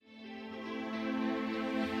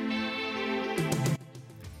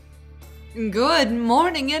Good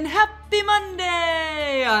morning and happy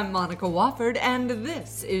Monday! I'm Monica Wofford, and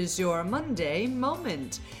this is your Monday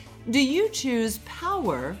Moment. Do you choose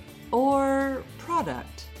power or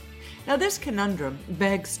product? Now, this conundrum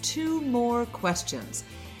begs two more questions.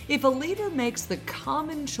 If a leader makes the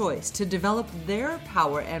common choice to develop their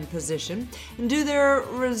power and position, do their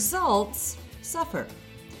results suffer?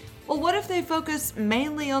 Well, what if they focus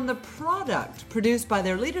mainly on the product produced by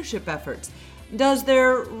their leadership efforts? Does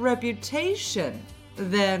their reputation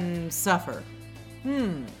then suffer?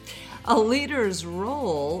 A leader's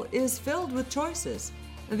role is filled with choices,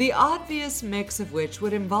 the obvious mix of which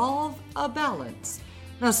would involve a balance.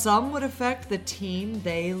 Now, some would affect the team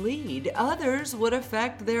they lead. Others would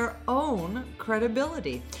affect their own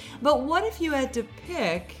credibility. But what if you had to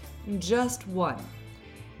pick just one?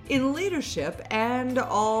 In leadership and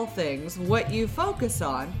all things, what you focus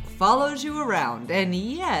on follows you around, and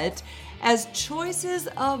yet, as choices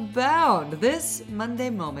abound, this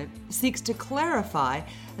Monday Moment seeks to clarify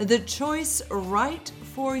the choice right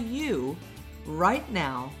for you right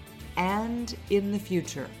now and in the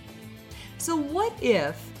future. So what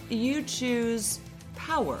if you choose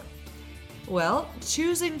power? Well,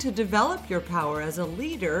 choosing to develop your power as a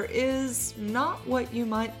leader is not what you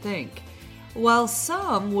might think. While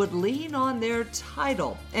some would lean on their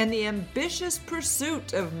title and the ambitious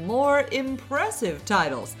pursuit of more impressive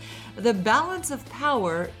titles, the balance of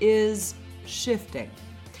power is shifting,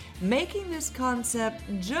 making this concept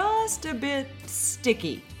just a bit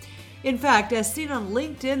sticky. In fact, as seen on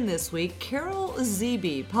LinkedIn this week, Carol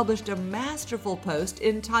Zebe published a masterful post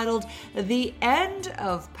entitled "The End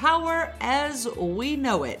of Power as We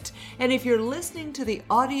Know It." And if you're listening to the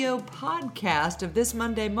audio podcast of this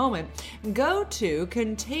Monday Moment, go to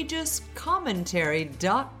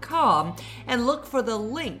contagiouscommentary.com and look for the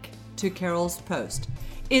link to Carol's post.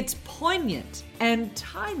 It's poignant and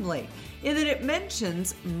timely in that it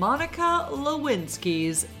mentions Monica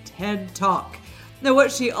Lewinsky's TED Talk. Now,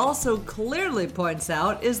 what she also clearly points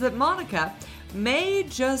out is that Monica may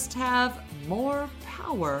just have more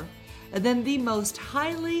power than the most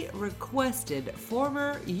highly requested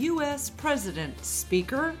former U.S. President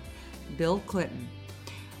Speaker, Bill Clinton.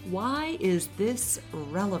 Why is this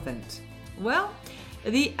relevant? Well,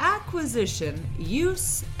 the acquisition,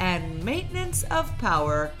 use, and maintenance of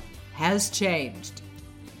power has changed.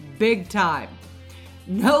 Big time.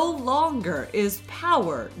 No longer is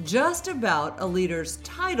power just about a leader's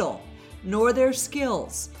title, nor their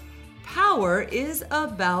skills. Power is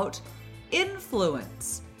about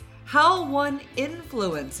influence. How one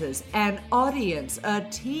influences an audience, a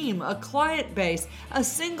team, a client base, a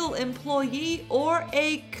single employee, or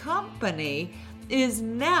a company is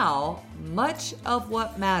now much of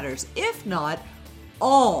what matters, if not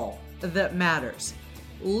all that matters.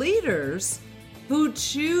 Leaders who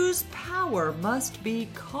choose power must be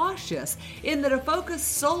cautious in that a focus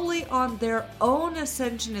solely on their own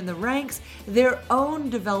ascension in the ranks, their own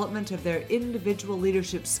development of their individual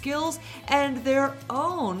leadership skills, and their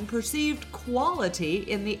own perceived quality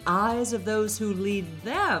in the eyes of those who lead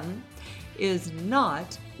them is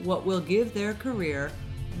not what will give their career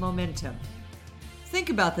momentum. Think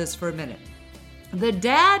about this for a minute. The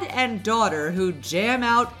dad and daughter who jam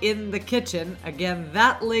out in the kitchen, again,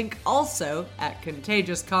 that link also at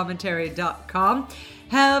contagiouscommentary.com,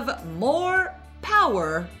 have more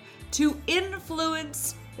power to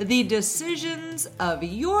influence the decisions of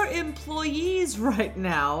your employees right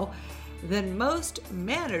now than most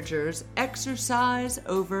managers exercise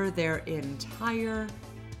over their entire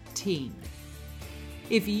team.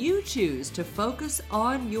 If you choose to focus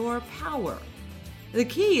on your power, the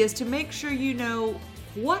key is to make sure you know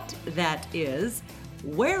what that is,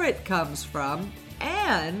 where it comes from,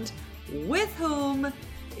 and with whom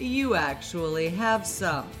you actually have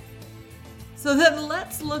some. So then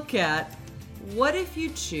let's look at what if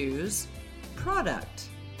you choose product.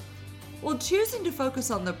 Well, choosing to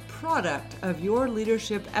focus on the product of your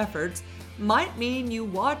leadership efforts might mean you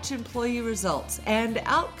watch employee results and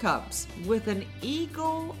outcomes with an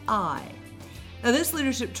eagle eye. Now, this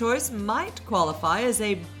leadership choice might qualify as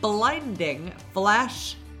a blinding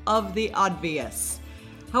flash of the obvious.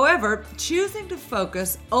 However, choosing to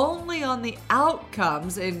focus only on the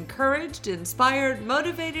outcomes encouraged, inspired,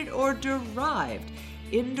 motivated, or derived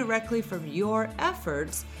indirectly from your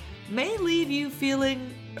efforts may leave you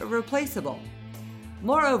feeling replaceable.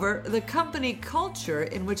 Moreover, the company culture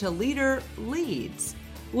in which a leader leads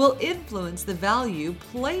will influence the value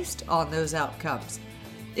placed on those outcomes.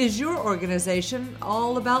 Is your organization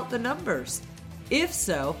all about the numbers? If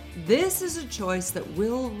so, this is a choice that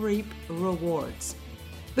will reap rewards.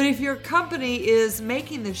 But if your company is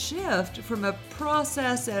making the shift from a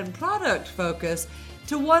process and product focus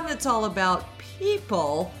to one that's all about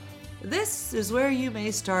people, this is where you may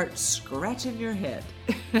start scratching your head.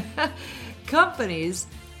 Companies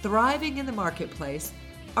thriving in the marketplace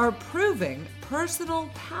are proving personal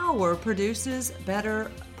power produces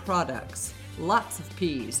better products. Lots of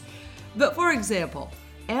P's. But for example,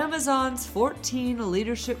 Amazon's 14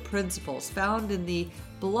 leadership principles found in the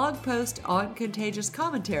blog post on Contagious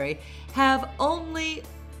Commentary have only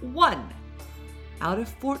one out of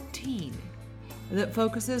 14 that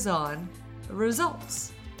focuses on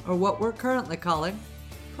results, or what we're currently calling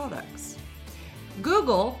products.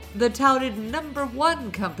 Google, the touted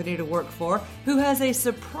 #1 company to work for, who has a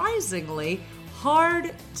surprisingly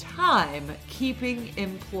hard time keeping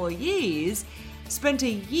employees, spent a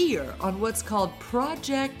year on what's called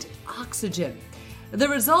Project Oxygen. The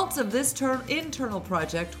results of this internal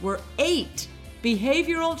project were 8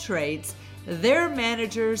 behavioral traits their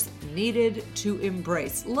managers needed to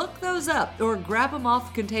embrace. Look those up or grab them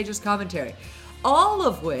off Contagious Commentary. All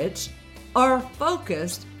of which are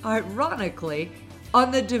focused, ironically,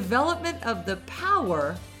 on the development of the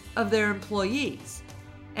power of their employees,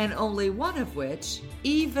 and only one of which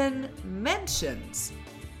even mentions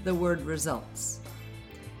the word results.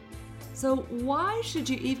 So why should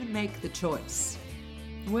you even make the choice?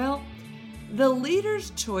 Well, the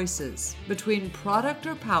leader's choices between product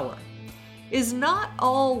or power is not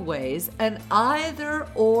always an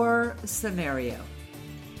either-or scenario.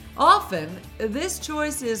 Often, this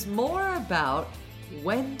choice is more about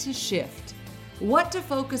when to shift, what to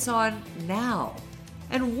focus on now,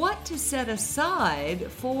 and what to set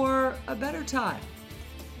aside for a better time.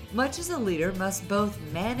 Much as a leader must both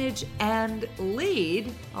manage and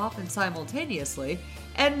lead, often simultaneously,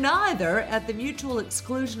 and neither at the mutual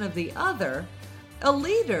exclusion of the other, a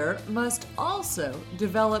leader must also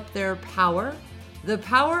develop their power, the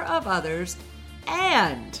power of others,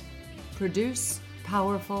 and produce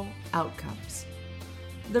powerful outcomes.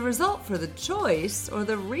 The result for the choice, or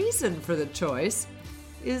the reason for the choice,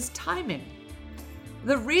 is timing.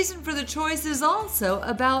 The reason for the choice is also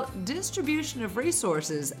about distribution of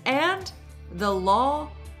resources and the law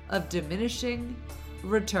of diminishing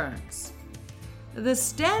returns. The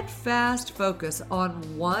steadfast focus on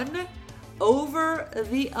one over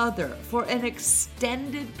the other for an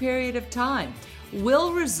extended period of time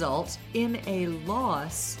will result in a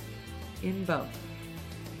loss in both.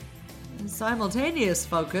 The simultaneous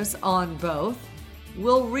focus on both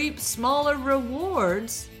will reap smaller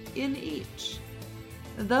rewards in each.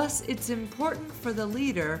 Thus, it's important for the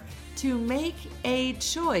leader to make a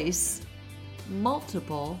choice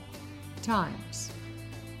multiple times.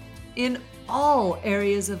 In all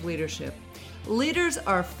areas of leadership, leaders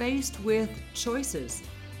are faced with choices,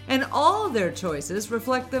 and all their choices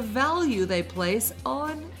reflect the value they place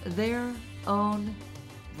on their own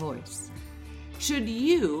voice. Should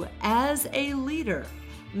you, as a leader,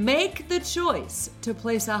 make the choice to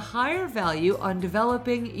place a higher value on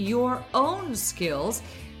developing your own skills,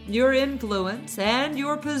 your influence, and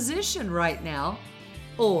your position right now?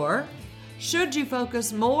 Or should you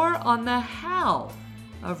focus more on the how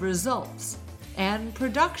of results and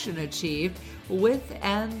production achieved with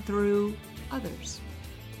and through others?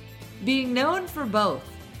 Being known for both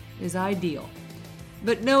is ideal,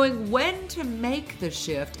 but knowing when to make the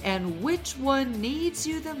shift and which one needs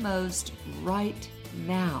you the most right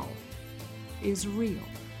now is real.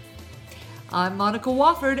 I'm Monica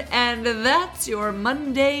Wofford, and that's your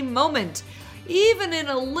Monday Moment. Even in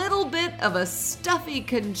a little bit of a stuffy,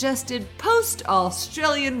 congested,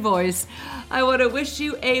 post-Australian voice, I want to wish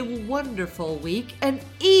you a wonderful week, an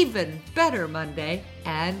even better Monday,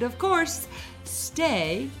 and of course,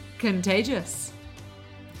 stay contagious.